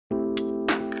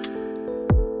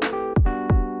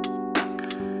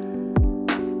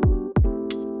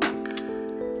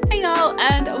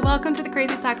Welcome to the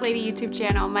Crazy Sock Lady YouTube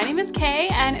channel. My name is Kay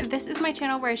and this is my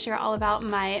channel where I share all about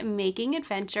my making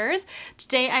adventures.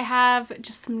 Today I have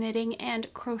just some knitting and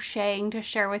crocheting to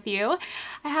share with you.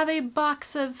 I have a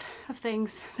box of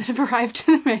things that have arrived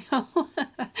in the mail.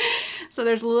 So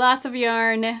there's lots of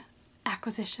yarn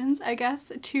acquisitions, I guess,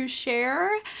 to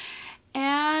share.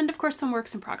 And of course some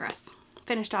works in progress,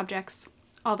 finished objects,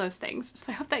 all those things.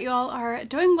 So I hope that you all are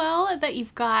doing well, that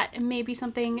you've got maybe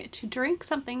something to drink,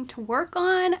 something to work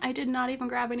on. I did not even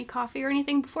grab any coffee or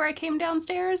anything before I came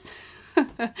downstairs.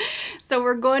 So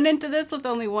we're going into this with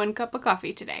only 1 cup of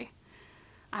coffee today.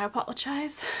 I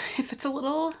apologize if it's a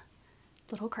little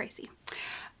crazy.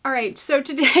 All right, so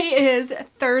today is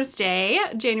Thursday,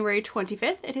 January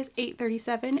 25th. It is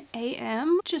 8:37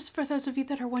 a.m. Just for those of you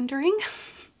that are wondering.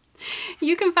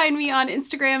 You can find me on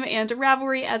Instagram and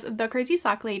Ravelry as The Crazy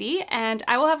Sock Lady, and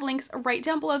I will have links right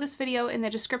down below this video in the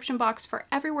description box for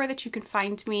everywhere that you can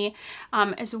find me,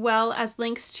 as well as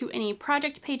links to any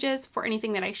project pages for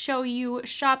anything that I show you,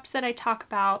 shops that I talk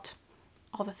about,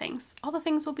 all the things. All the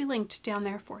things will be linked down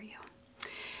there for you.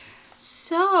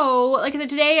 So, like I said,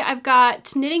 today I've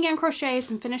got knitting and crochet,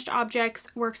 some finished objects,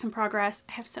 works in progress.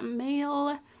 I have some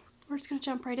mail. We're just gonna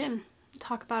jump right in.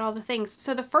 Talk about all the things.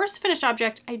 So the first finished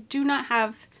object I do not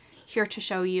have here to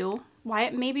show you.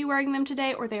 Wyatt may be wearing them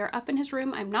today or they are up in his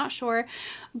room, I'm not sure,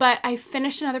 but I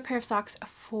finished another pair of socks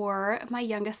for my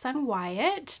youngest son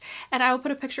Wyatt, and I will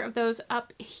put a picture of those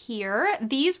up here.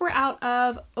 These were out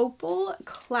of Opal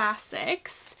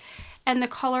Classics and the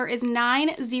color is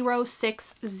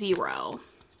 9060.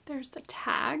 There's the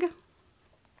tag.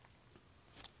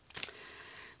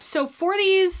 So for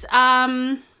these,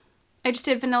 I just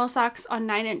did vanilla socks on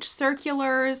 9-inch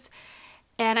circulars,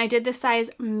 and I did the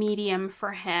size medium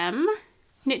for him.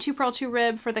 Knit 2 purl 2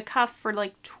 rib for the cuff for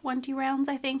like 20 rounds,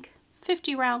 I think.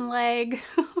 50 round leg.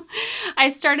 I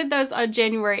started those on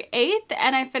January 8th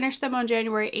and I finished them on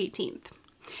January 18th.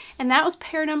 And that was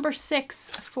pair number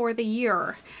 6 for the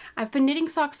year. I've been knitting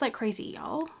socks like crazy,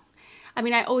 y'all. I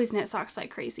mean, I always knit socks like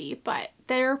crazy, but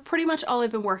they're pretty much all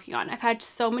I've been working on. I've had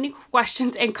so many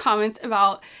questions and comments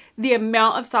about the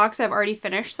amount of socks I've already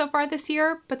finished so far this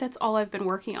year, but that's all I've been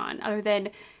working on, other than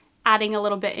adding a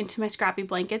little bit into my scrappy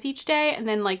blankets each day, and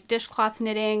then like dishcloth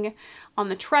knitting on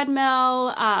the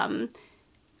treadmill.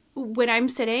 When I'm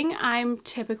sitting, I'm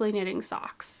typically knitting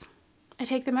socks. I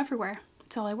take them everywhere.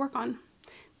 That's all I work on.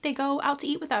 They go out to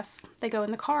eat with us. They go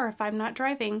in the car if I'm not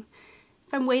driving.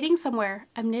 If I'm waiting somewhere,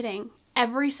 I'm knitting.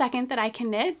 Every second that I can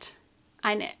knit,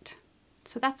 I knit.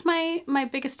 So that's my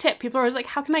biggest tip. People are always like,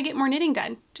 how can I get more knitting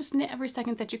done? Just knit every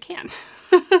second that you can.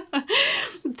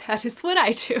 That is what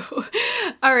I do.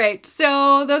 All right,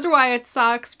 so those are Wyatt's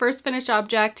socks, first finished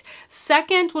object.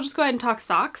 Second, we'll just go ahead and talk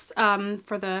socks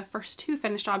for the first 2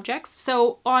 finished objects.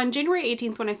 So on January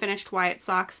 18th, when I finished Wyatt's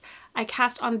socks, I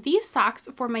cast on these socks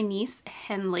for my niece,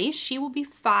 Henley. She will be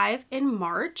 5 in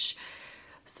March.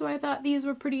 So I thought these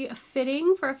were pretty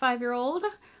fitting for a 5-year-old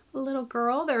little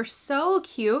girl. They're so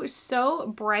cute, so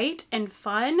bright and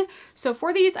fun. So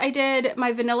for these, I did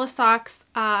my vanilla socks.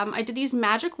 I did these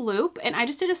magic loop and I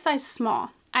just did a size small.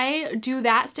 I do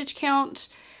that stitch count.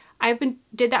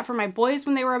 Did that for my boys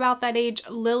when they were about that age.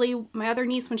 Lily, my other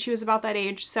niece, when she was about that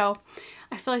age. So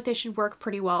I feel like they should work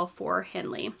pretty well for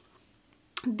Henley.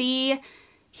 The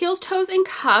heels, toes, and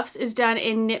cuffs is done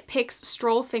in Knit Picks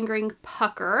Stroll Fingering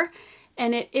Pucker.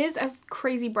 And it is as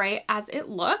crazy bright as it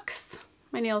looks.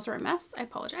 My nails are a mess, I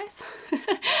apologize.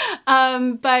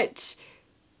 But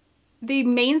the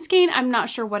main skein, I'm not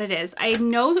sure what it is. I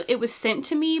know it was sent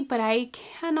to me, but I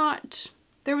cannot,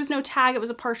 there was no tag, it was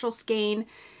a partial skein.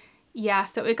 Yeah,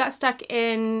 so it got stuck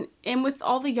in with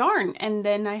all the yarn, and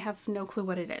then I have no clue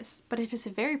what it is. But it is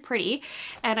very pretty,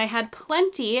 and I had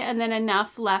plenty and then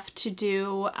enough left to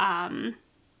do a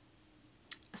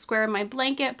square in my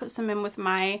blanket, put some in with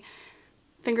my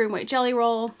fingering weight jelly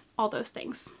roll, all those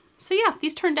things. So yeah,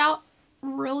 these turned out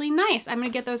really nice. I'm gonna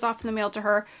get those off in the mail to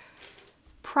her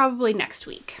probably next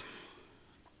week.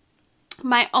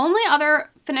 My only other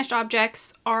finished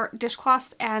objects are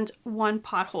dishcloths and 1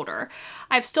 pot holder.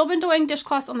 I've still been doing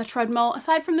dishcloths on the treadmill.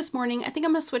 Aside from this morning, I think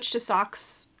I'm gonna switch to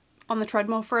socks on the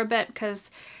treadmill for a bit because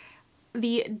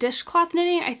the dishcloth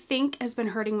knitting, I think, has been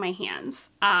hurting my hands.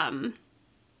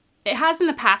 It has in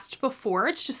the past before.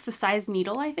 It's just the size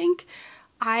needle, I think.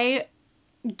 I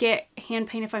get hand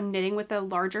pain if I'm knitting with a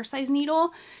larger size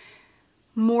needle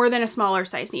more than a smaller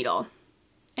size needle.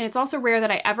 And it's also rare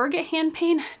that I ever get hand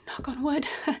pain, knock on wood.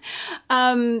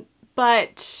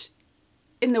 But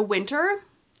in the winter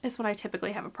is when I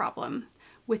typically have a problem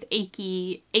with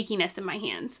achiness in my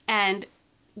hands. And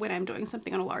when I'm doing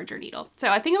something on a larger needle. So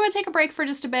I think I'm gonna take a break for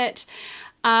just a bit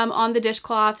on the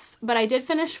dishcloths, but I did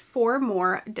finish 4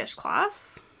 more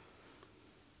dishcloths.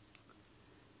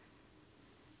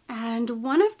 And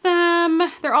one of them,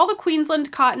 they're all the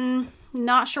Queensland cotton,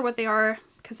 not sure what they are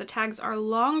because the tags are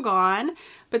long gone,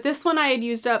 but this one I had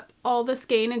used up all the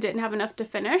skein and didn't have enough to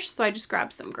finish, so I just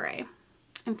grabbed some gray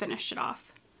and finished it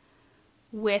off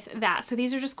with that. So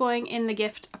these are just going in the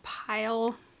gift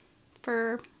pile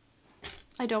for,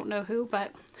 I don't know who,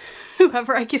 but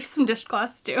whoever I give some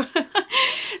dishcloths to.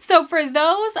 So for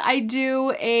those, I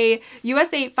do a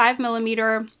US 8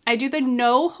 5mm. I do the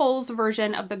no holes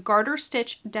version of the garter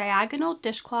stitch diagonal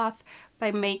dishcloth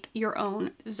by Make Your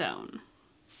Own Zone.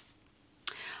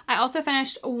 I also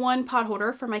finished 1 pot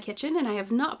holder for my kitchen, and I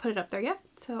have not put it up there yet,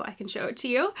 so I can show it to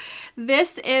you.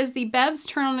 This is the Bev's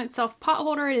Turn On Itself pot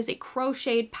holder. It is a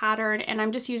crocheted pattern, and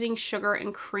I'm just using sugar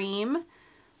and cream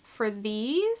for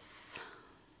these.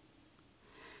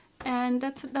 And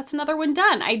that's another one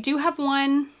done. I do have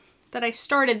one that I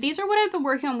started. These are what I've been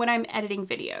working on when I'm editing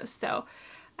videos. So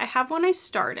I have one I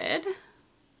started.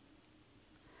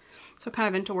 So kind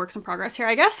of into works in progress here,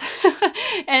 I guess.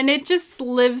 And it just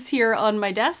lives here on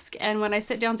my desk. And when I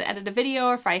sit down to edit a video,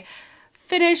 or if I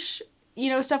finish,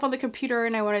 you know, stuff on the computer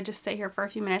and I want to just sit here for a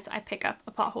few minutes, I pick up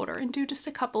a pot holder and do just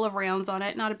a couple of rounds on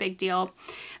it. Not a big deal.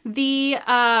 The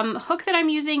hook that I'm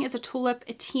using is a Tulip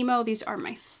Etimo. These are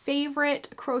my favorite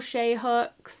crochet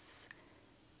hooks.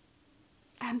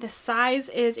 And the size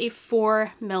is a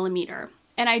 4mm.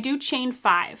 And I do chain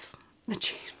 5. The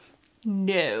chain...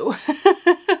 No.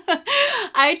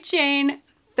 I chain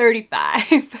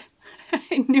 35.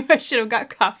 I knew I should have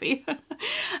got coffee.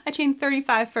 I chain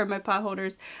 35 for my pot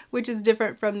holders, which is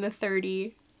different from the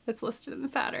 30 that's listed in the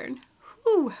pattern.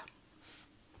 Whew.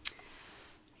 I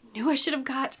knew I should have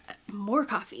got more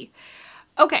coffee.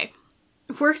 Okay,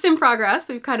 works in progress.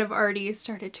 We've kind of already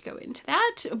started to go into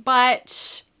that,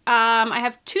 but I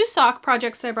have 2 sock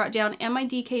projects that I brought down and my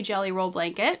DK Jelly Roll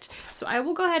blanket. So I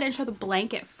will go ahead and show the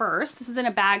blanket first. This is in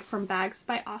a bag from Bags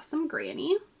by Awesome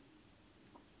Granny.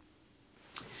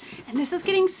 And this is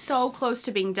getting so close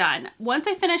to being done. Once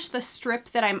I finish the strip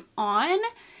that I'm on,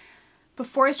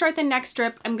 before I start the next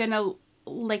strip, I'm gonna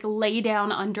like lay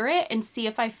down under it and see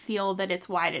if I feel that it's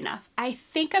wide enough. I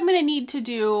think I'm gonna need to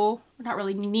do, not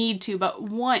really need to, but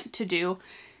want to do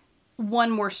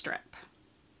 1 more strip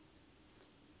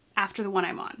after the one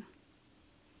I'm on,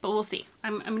 but we'll see.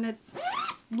 I'm gonna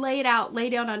lay it out, lay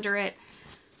down under it,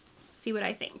 see what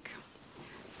I think.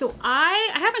 So I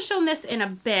haven't shown this in a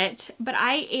bit, but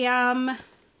I am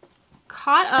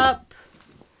caught up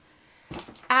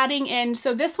adding in,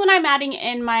 so this one I'm adding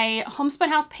in my Homespun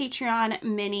House Patreon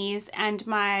minis and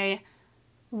my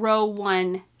Row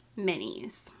 1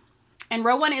 minis. And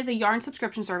Row 1 is a yarn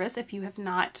subscription service if you have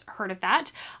not heard of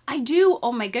that. I do,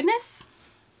 oh my goodness,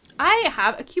 I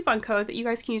have a coupon code that you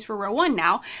guys can use for Row 1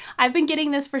 now. I've been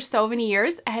getting this for so many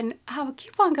years and I have a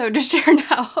coupon code to share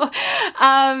now.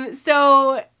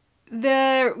 So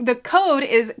the code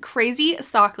is Crazy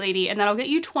Sock Lady, and that'll get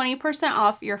you 20%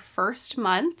 off your first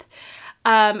month.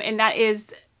 And that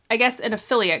is, I guess, an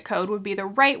affiliate code would be the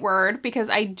right word, because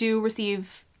I do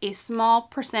receive a small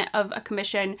percent of a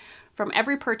commission from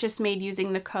every purchase made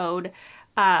using the code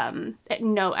at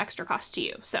no extra cost to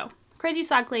you. So Crazy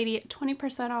Sock Lady,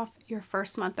 20% off your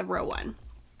first month of Row 1.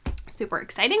 Super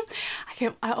exciting.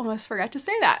 I almost forgot to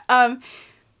say that.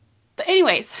 But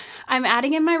anyways, I'm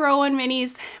adding in my Row 1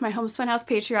 minis, my Homespun House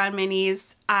Patreon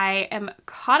minis. I am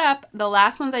caught up. The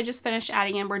last ones I just finished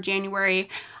adding in were January.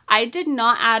 I did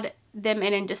not add them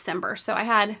in December, so I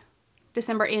had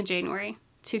December and January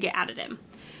to get added in.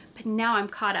 But now I'm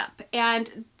caught up.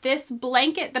 And this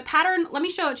blanket, the pattern, let me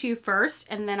show it to you first,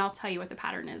 and then I'll tell you what the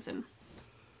pattern is and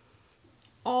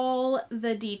all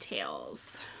the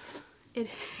details.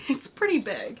 It's pretty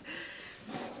big.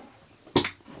 I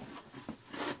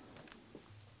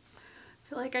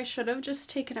feel like I should have just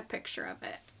taken a picture of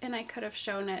it and I could have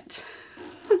shown it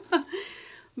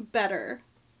better.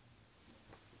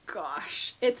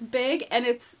 Gosh, it's big, and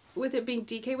it's, with it being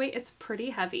DK weight, it's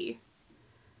pretty heavy.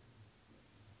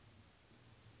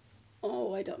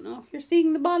 Oh, I don't know if you're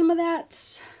seeing the bottom of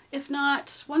that. If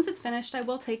not, once it's finished, I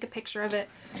will take a picture of it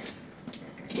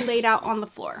laid out on the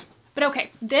floor. But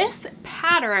okay, this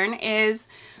pattern is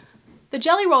the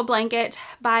Jelly Roll blanket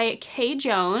by Kay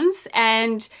Jones,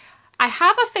 and I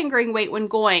have a fingering weight when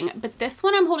going, but this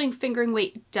one I'm holding fingering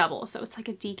weight double, so it's like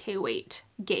a DK weight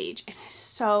gauge, and it's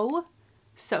so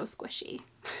squishy.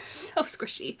 So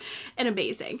squishy and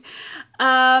amazing.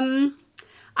 I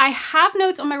have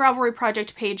notes on my Ravelry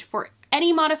project page for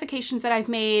any modifications that I've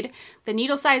made, the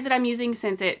needle size that I'm using,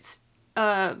 since it's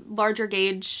a larger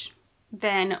gauge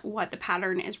than what the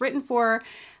pattern is written for,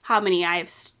 how many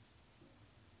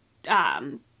how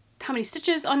many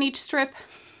stitches on each strip,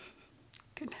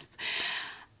 goodness,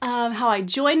 how I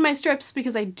join my strips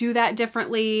because I do that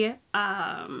differently.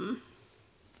 Yeah,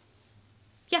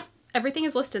 everything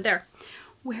is listed there.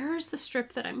 Where's the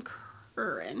strip that I'm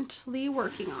currently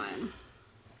working on?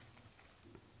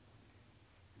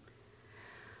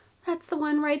 That's the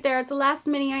one right there. It's the last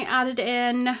mini I added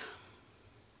in.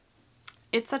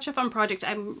 It's such a fun project.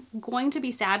 I'm going to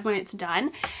be sad when it's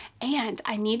done, and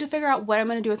I need to figure out what I'm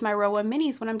going to do with my row 1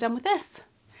 minis when I'm done with this.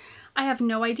 I have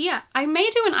no idea. I may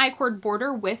do an I-cord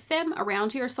border with them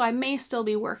around here, so I may still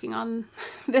be working on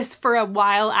this for a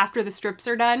while after the strips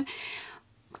are done,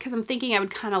 because I'm thinking I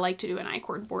would kind of like to do an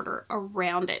I-cord border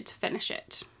around it to finish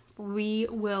it. We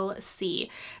will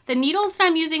see. The needles that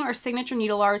I'm using are Signature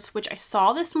Needle Arts, which I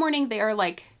saw this morning. They are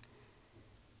like,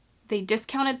 they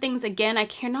discounted things again. I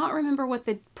cannot remember what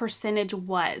the percentage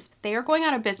was. They are going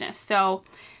out of business, so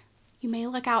you may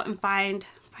look out and find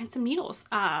some needles.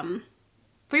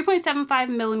 3.75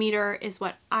 millimeter is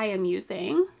what I am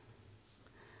using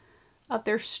of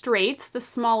their straights, the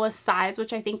smallest size,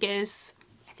 which I think is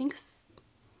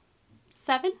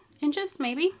 7 inches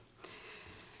maybe.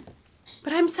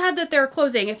 But I'm sad that they're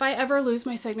closing. If I ever lose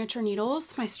my signature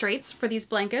needles, my straights for these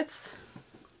blankets,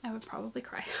 I would probably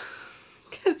cry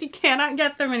because you cannot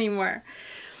get them anymore.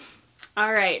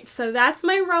 All right, so that's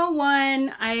my row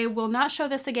 1. I will not show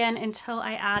this again until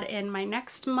I add in my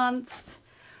next month's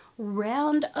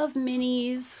round of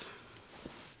minis.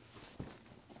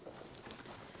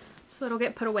 So it'll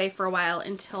get put away for a while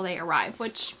until they arrive,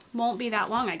 which won't be that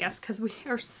long, I guess, because we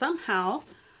are somehow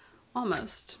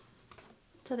almost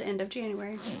to the end of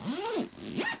January.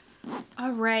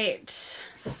 All right,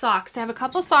 socks. I have a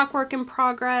couple sock work in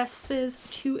progresses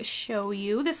to show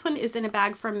you. This one is in a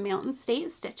bag from Mountain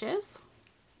State Stitches.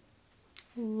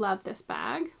 Love this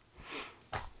bag.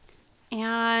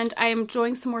 And I am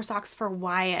doing some more socks for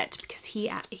Wyatt because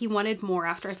he wanted more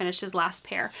after I finished his last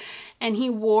pair. And he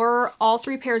wore all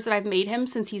 3 pairs that I've made him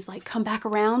since he's like come back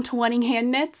around to wanting hand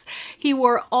knits. He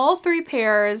wore all 3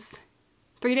 pairs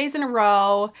 3 days in a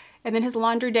row, and then his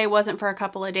laundry day wasn't for a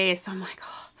couple of days. So I'm like,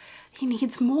 oh, he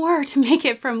needs more to make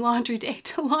it from laundry day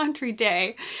to laundry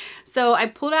day. So I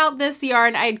pulled out this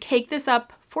yarn. I had caked this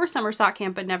up for summer sock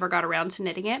camp but never got around to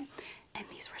knitting it. And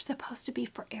these were supposed to be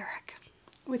for Eric.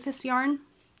 With this yarn,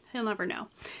 he'll never know.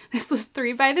 This was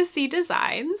 3 by the Sea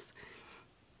Designs.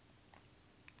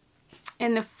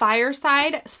 And the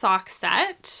Fireside sock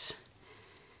set.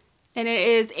 And it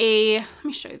is a, let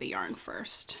me show you the yarn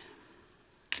first.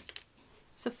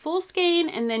 It's a full skein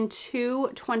and then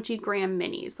 2 20-gram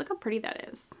minis. Look how pretty that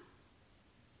is.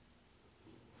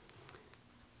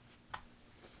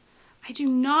 I do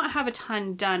not have a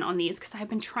ton done on these because I've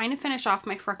been trying to finish off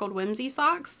my Freckled Whimsy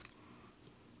socks.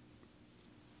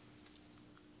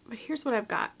 But here's what I've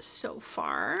got so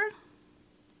far.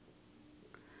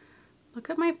 Look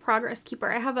at my progress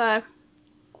keeper. I have a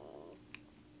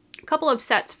couple of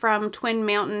sets from Twin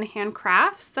Mountain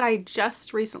Handcrafts that I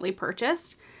just recently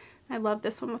purchased. I love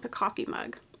this one with a coffee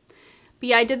mug. But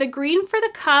yeah, I did the green for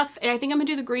the cuff, and I think I'm gonna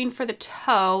do the green for the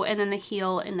toe, and then the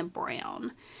heel in the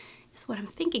brown is what I'm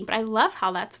thinking. But I love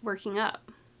how that's working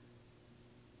up.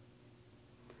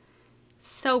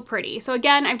 So pretty. So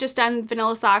again, I've just done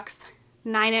vanilla socks,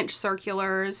 9-inch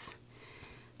circulars,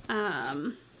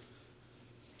 knit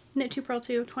 2 purl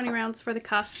 2, 20 rounds for the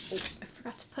cuff. Oh, I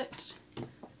forgot to put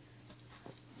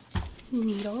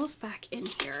needles back in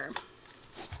here.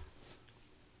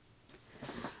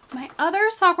 My other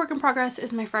sock work in progress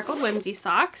is my Freckled Whimsy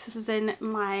socks. This is in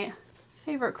my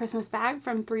favorite Christmas bag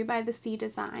from 3 by the Sea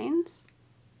Designs.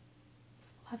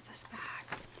 Love this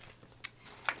bag.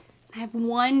 I have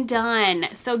one done.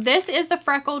 So this is the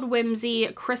Freckled Whimsy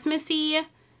Christmassy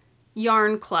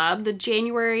Yarn Club, the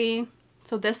January,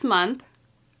 so this month,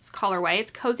 it's colorway.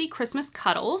 It's Cozy Christmas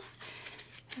Cuddles.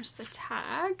 There's the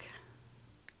tag.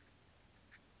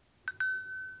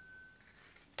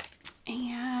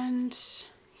 And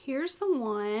here's the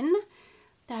one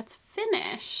that's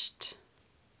finished.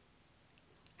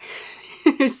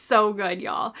 It's so good,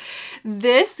 y'all.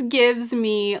 This gives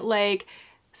me like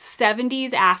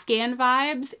 70s Afghan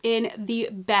vibes in the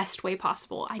best way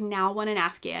possible. I now want an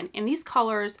Afghan in these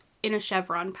colors in a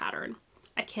chevron pattern.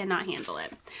 I cannot handle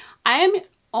it. I am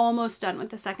almost done with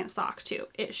the second sock too.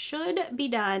 It should be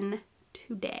done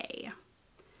today.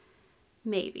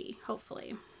 Maybe,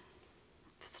 hopefully.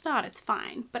 If it's not, it's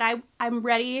fine. But I'm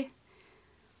ready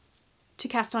to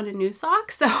cast on a new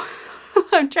sock, so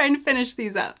I'm trying to finish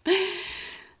these up.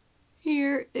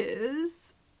 Here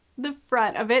is the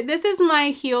front of it. This is my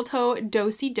heel toe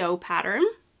do-si-do pattern.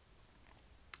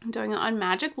 I'm doing it on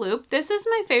magic loop. This is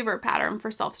my favorite pattern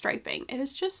for self-striping. It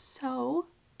is just so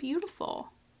beautiful.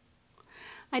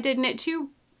 I did knit 2,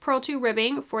 purl 2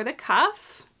 ribbing for the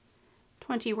cuff,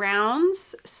 20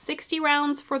 rounds, 60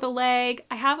 rounds for the leg.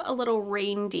 I have a little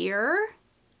reindeer,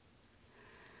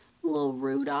 a little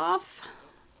Rudolph.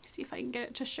 Let's see if I can get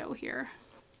it to show here.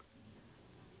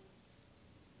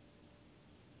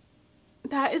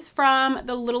 That is from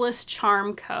the Littlest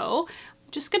Charm Co.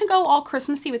 I'm just gonna go all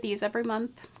Christmassy with these every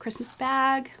month. Christmas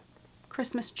bag,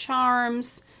 Christmas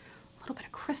charms, a little bit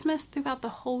of Christmas throughout the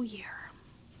whole year.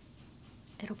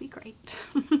 It'll be great.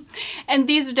 And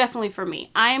these are definitely for me.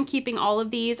 I am keeping all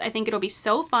of these. I think it'll be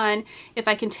so fun if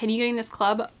I continue getting this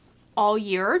club all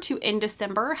year to in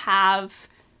December have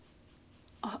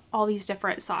all these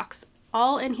different socks,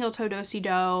 all in heel toe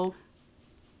do-si-do,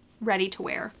 ready to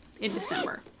wear in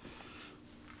December.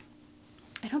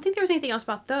 I don't think there was anything else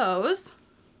about those.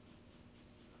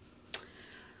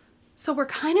 So we're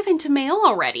kind of into mail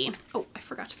already. Oh, I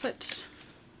forgot to put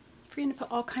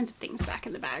all kinds of things back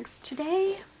in the bags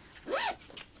today.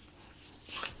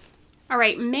 All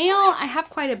right, mail, I have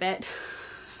quite a bit.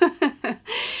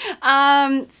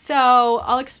 So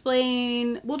I'll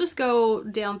explain, we'll just go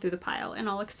down through the pile and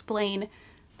I'll explain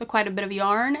the quite a bit of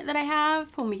yarn that I have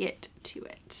when we get to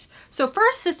it. So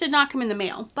first, this did not come in the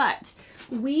mail, but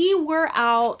we were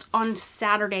out on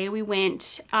Saturday. We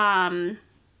went to,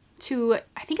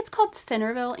 I think it's called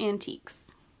Centerville Antiques.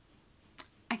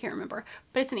 I can't remember,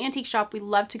 but it's an antique shop. We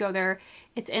love to go there.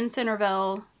 It's in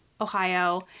Centerville,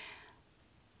 Ohio,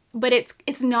 but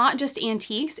it's not just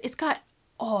antiques. It's got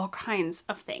all kinds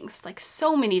of things, like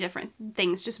so many different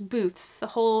things, just booths.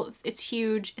 It's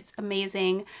huge. It's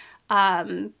amazing.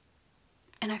 And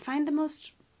I find the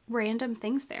most random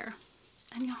things there.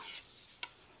 And y'all,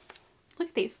 look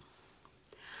at these.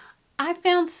 I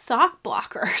found sock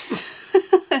blockers.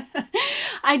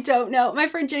 I don't know. My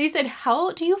friend Jenny said,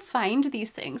 how do you find these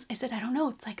things? I said, I don't know.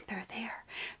 It's like they're there.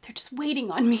 They're just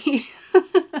waiting on me.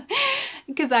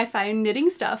 Because I find knitting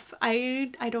stuff.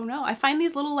 I don't know. I find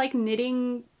these little like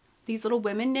knitting, these little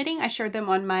women knitting. I shared them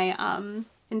on my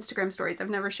Instagram stories. I've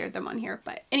never shared them on here.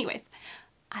 But anyways,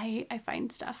 I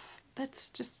find stuff that's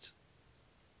just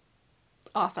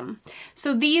awesome.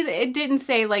 So these, it didn't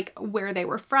say like where they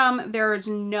were from. There's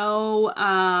no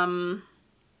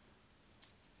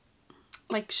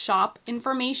like shop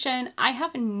information. I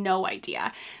have no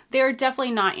idea. They're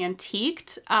definitely not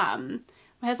antiqued. My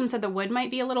husband said the wood might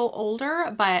be a little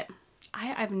older, but I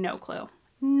have no clue.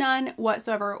 None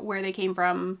whatsoever where they came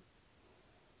from.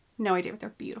 No idea, but they're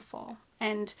beautiful.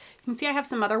 And you can see I have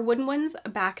some other wooden ones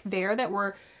back there that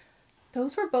were,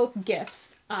 those were both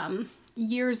gifts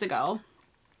years ago.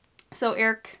 So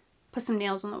Eric put some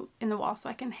nails in the wall so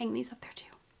I can hang these up there too.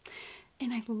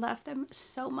 And I love them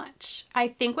so much. I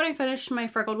think when I finish my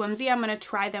Freckled Whimsy, I'm going to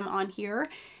try them on here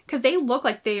because they look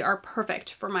like they are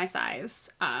perfect for my size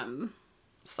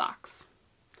socks.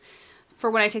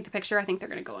 For when I take the picture, I think they're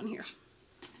going to go on here.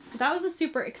 So that was a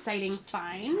super exciting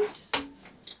find.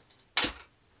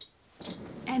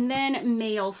 And then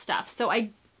mail stuff. So I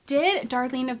did,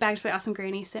 Darlene of Bags by Awesome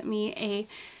Granny sent me a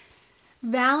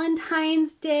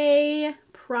Valentine's Day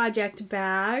project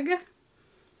bag.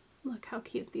 Look how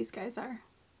cute these guys are.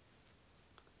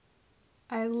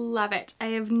 I love it. I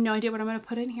have no idea what I'm going to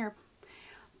put in here,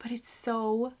 but it's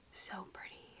so, so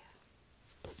pretty.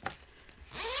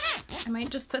 I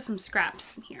might just put some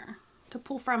scraps in here to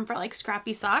pull from for like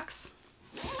scrappy socks.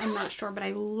 I'm not sure, but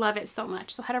I love it so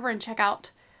much. So head over and check out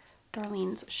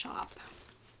Darlene's shop.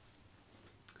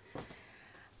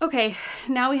 Okay,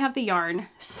 now we have the yarn.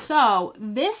 So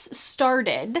this is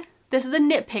a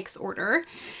Knit Picks order.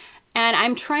 And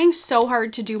I'm trying so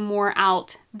hard to do more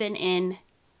out than in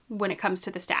when it comes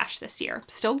to the stash this year.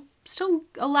 Still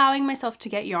allowing myself to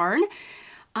get yarn,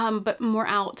 but more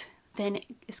out than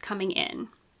is coming in.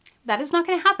 That is not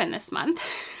going to happen this month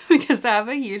because I have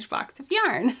a huge box of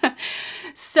yarn.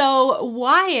 So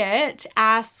Wyatt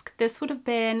asked, this would have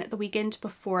been the weekend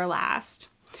before last.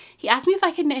 He asked me if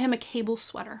I could knit him a cable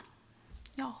sweater.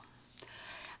 Y'all.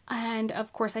 And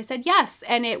of course I said yes.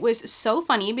 And it was so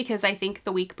funny because I think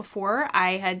the week before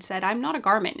I had said I'm not a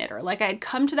garment knitter. Like I had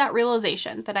come to that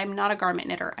realization that I'm not a garment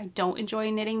knitter. I don't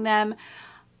enjoy knitting them.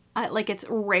 Like it's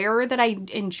rare that I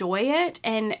enjoy it.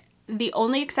 And the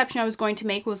only exception I was going to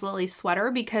make was Lily's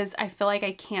sweater because I feel like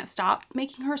I can't stop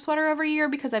making her sweater every year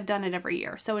because I've done it every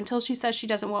year. So until she says she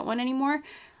doesn't want one anymore,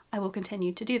 I will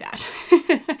continue to do that.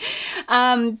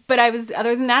 But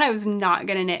other than that, I was not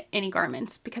going to knit any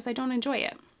garments because I don't enjoy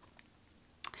it.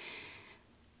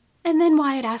 And then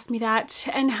Wyatt asked me that,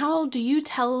 and how do you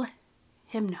tell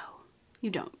him no? You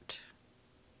don't.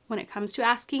 When it comes to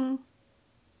asking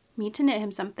me to knit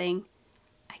him something,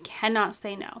 I cannot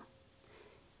say no,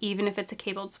 even if it's a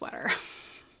cabled sweater.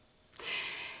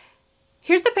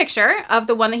 Here's the picture of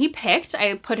the one that he picked.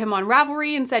 I put him on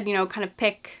Ravelry and said, you know, kind of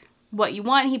pick what you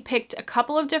want. He picked a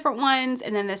couple of different ones,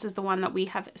 and then this is the one that we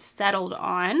have settled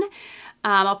on.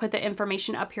 I'll put the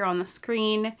information up here on the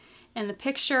screen and the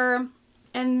picture.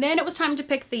 And then it was time to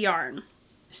pick the yarn.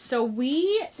 So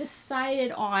we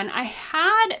decided on,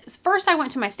 first I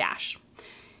went to my stash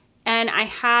and I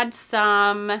had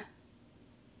some,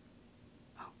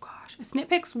 oh gosh, Snip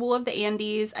Picks Wool of the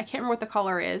Andes. I can't remember what the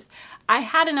color is. I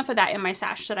had enough of that in my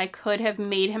stash that I could have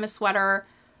made him a sweater,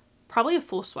 probably a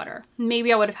full sweater.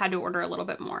 Maybe I would have had to order a little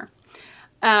bit more.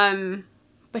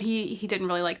 But he didn't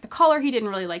really like the color. He didn't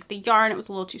really like the yarn. It was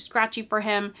a little too scratchy for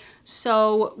him.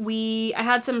 So I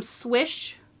had some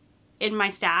Swish in my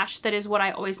stash. That is what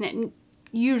I always knit,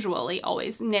 usually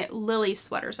always knit Lily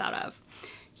sweaters out of.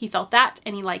 He felt that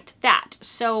and he liked that.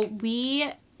 So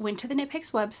we went to the Knit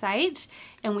Picks website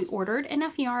and we ordered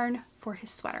enough yarn for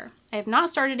his sweater. I have not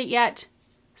started it yet.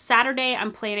 Saturday,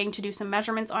 I'm planning to do some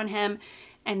measurements on him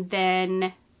and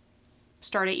then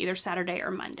start it either Saturday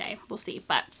or Monday. We'll see,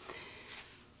 but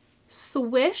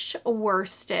Swish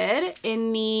worsted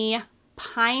in the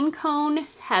Pinecone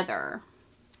Heather.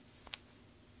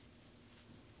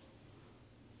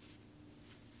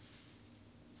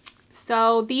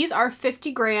 So these are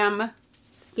 50-gram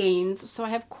skeins, so I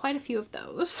have quite a few of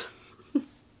those.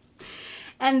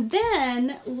 And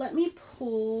then let me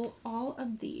pull all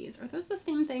of these. Are those the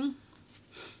same thing?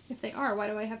 If they are, why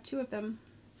do I have two of them?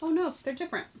 Oh no, they're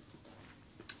different.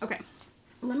 Okay,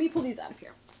 let me pull these out of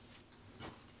here.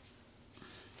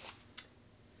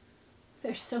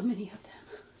 There's so many of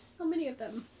them. So many of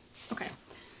them. Okay.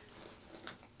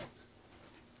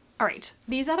 All right.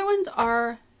 These other ones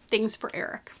are things for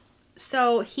Eric.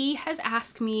 So he has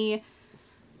asked me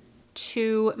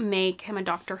to make him a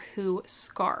Doctor Who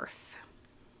scarf.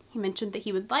 He mentioned that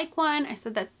he would like one. I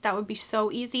said that would be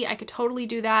so easy. I could totally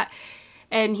do that.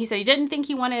 And he said he didn't think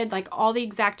he wanted like all the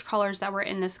exact colors that were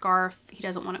in the scarf. He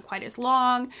doesn't want it quite as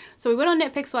long. So we went on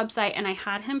Knit Picks website and I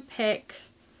had him pick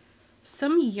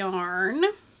some yarn.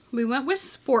 We went with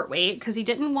sport weight because he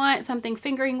didn't want something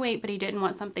fingering weight, but he didn't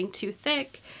want something too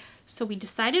thick. So we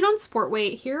decided on sport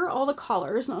weight. Here are all the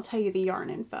colors and I'll tell you the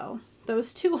yarn info.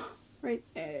 Those two right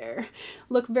there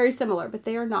look very similar, but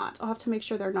they are not. I'll have to make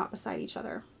sure they're not beside each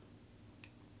other.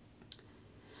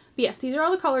 But yes, these are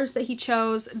all the colors that he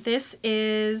chose. This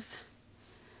is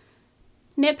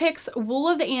Knit Picks Wool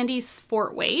of the Andes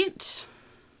sport weight.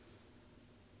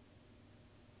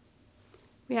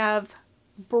 We have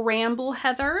Bramble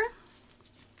Heather,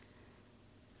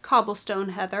 Cobblestone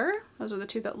Heather. Those are the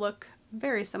two that look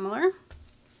very similar.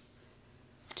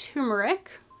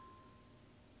 Turmeric,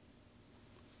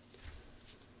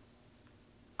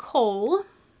 Coal,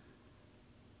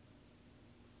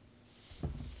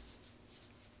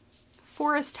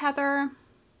 Forest Heather,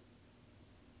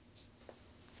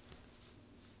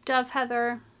 Dove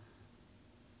Heather,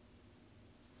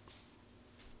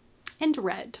 and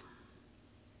Red.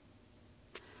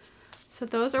 So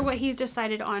those are what he's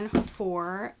decided on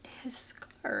for his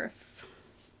scarf.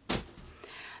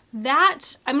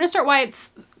 That, I'm going to start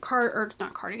Wyatt's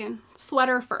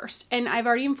sweater first. And I've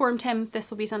already informed him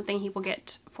this will be something he will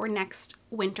get for next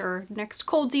winter, next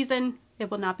cold season.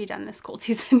 It will not be done this cold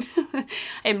season. I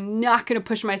am not going to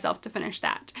push myself to finish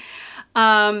that.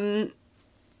 So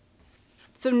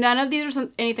none of these are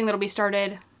anything that'll be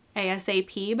started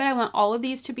ASAP, but I want all of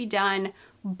these to be done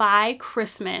by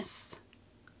Christmas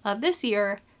of this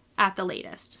year at the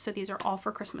latest. So these are all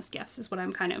for Christmas gifts is what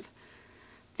I'm kind of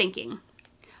thinking.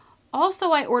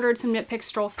 Also, I ordered some Knit Picks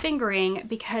Stroll fingering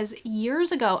because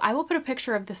years ago, I will put a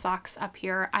picture of the socks up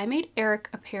here. I made Eric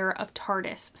a pair of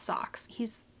TARDIS socks.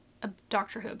 He's a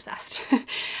Doctor Who obsessed.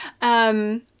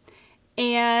 And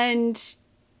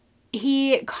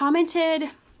he commented,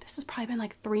 this has probably been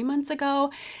like 3 months ago,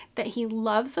 that he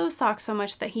loves those socks so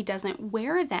much that he doesn't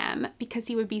wear them because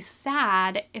he would be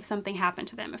sad if something happened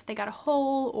to them, if they got a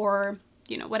hole or,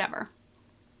 you know, whatever.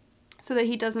 So that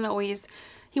he doesn't always,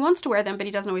 he wants to wear them, but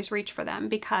he doesn't always reach for them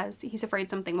because he's afraid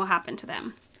something will happen to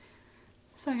them.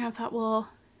 So I kind of thought, well,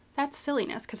 that's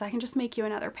silliness because I can just make you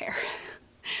another pair.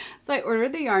 So I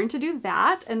ordered the yarn to do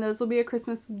that, and those will be a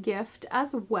Christmas gift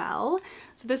as well.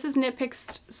 So this is Knit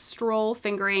Picks Stroll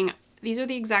fingering. These are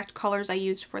the exact colors I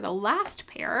used for the last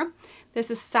pair. This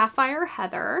is Sapphire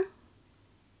Heather.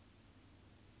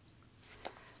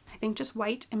 I think just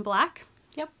white and black.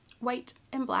 Yep, white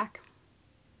and black.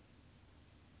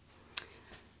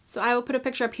 So I will put a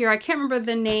picture up here. I can't remember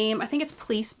the name. I think it's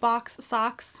Police Box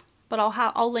Socks, but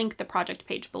I'll link the project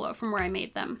page below from where I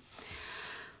made them.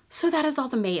 So that is all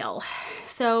the mail.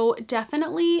 So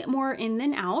definitely more in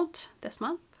than out this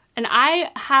month. And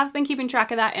I have been keeping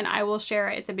track of that, and I will share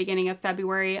it at the beginning of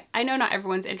February. I know not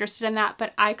everyone's interested in that,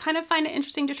 but I kind of find it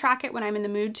interesting to track it when I'm in the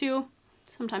mood to.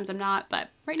 Sometimes I'm not, but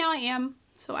right now I am,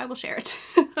 so I will share it.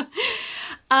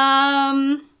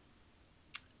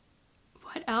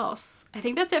 What else? I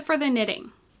think that's it for the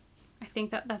knitting. I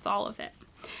think that's all of it.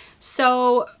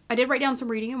 So I did write down some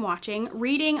reading and watching.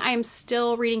 Reading, I am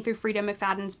still reading through Freida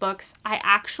McFadden's books. I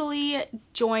actually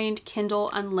joined Kindle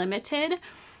Unlimited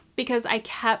because I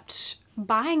kept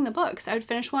buying the books. I would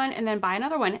finish one and then buy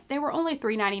another one. They were only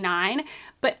 $3.99,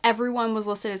 but everyone was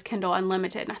listed as Kindle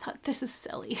Unlimited. And I thought, this is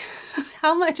silly.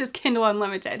 How much is Kindle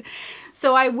Unlimited?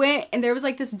 So I went, and there was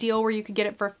like this deal where you could get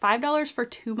it for $5 for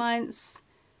 2 months,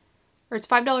 or it's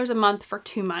 $5 a month for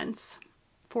 2 months,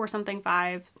 for something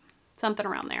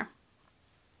around there.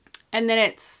 And then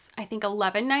it's, I think,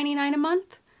 $11.99 a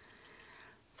month.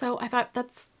 So I thought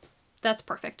that's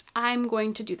perfect. I'm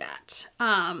going to do that.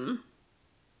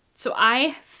 So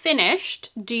I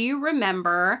finished Do You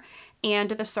Remember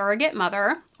and The Surrogate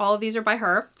Mother. All of these are by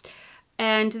her.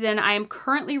 And then I am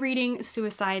currently reading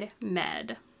Suicide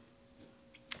Med.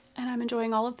 And I'm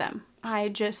enjoying all of them. I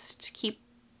just keep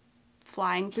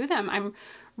flying through them. I'm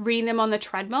reading them on the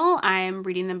treadmill. I'm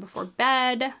reading them before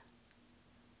bed.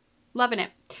 Loving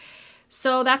it.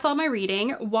 So that's all my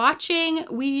reading. Watching,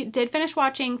 we did finish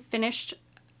watching, finished.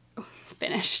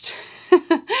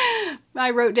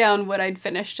 I wrote down what I'd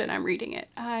finished and I'm reading it.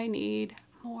 I need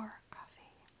more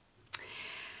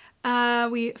coffee.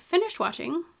 We finished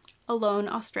watching Alone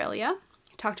Australia.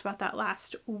 I talked about that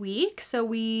last week. So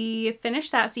we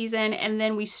finished that season, and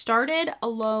then we started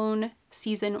Alone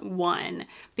season 1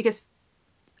 because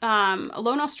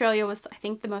Alone Australia was, I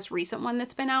think, the most recent one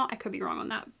that's been out. I could be wrong on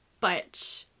that,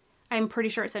 but I'm pretty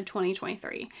sure it said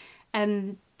 2023.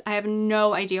 And I have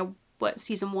no idea what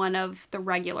season 1 of the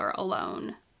regular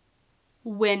Alone,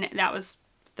 when that was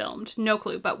filmed. No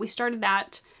clue, but we started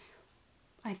that.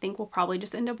 I think we'll probably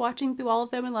just end up watching through all of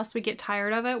them unless we get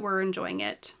tired of it. We're enjoying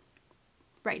it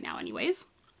right now anyways.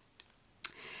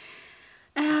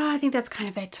 I think that's kind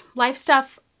of it. Life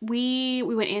stuff. We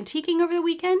went antiquing over the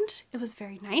weekend. It was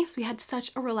very nice. We had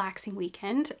such a relaxing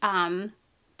weekend.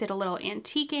 Did a little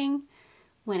antiquing,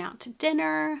 went out to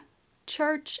dinner,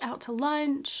 church, out to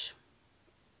lunch.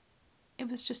 It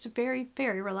was just a very,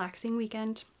 very relaxing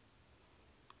weekend.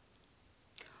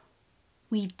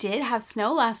 We did have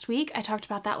snow last week. I talked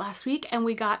about that last week, and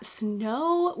we got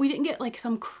snow. We didn't get like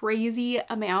some crazy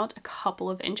amount, a couple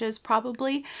of inches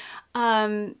probably,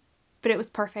 but it was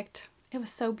perfect. It was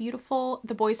so beautiful.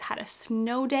 The boys had a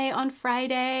snow day on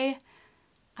Friday.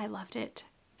 I loved it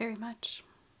very much.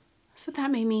 So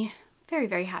that made me very,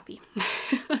 very happy.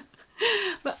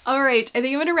 But all right, I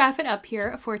think I'm gonna wrap it up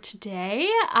here for today.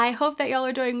 I hope that y'all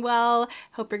are doing well.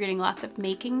 Hope you're getting lots of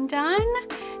making done.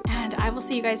 And I will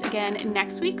see you guys again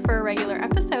next week for a regular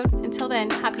episode. Until then,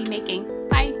 happy making.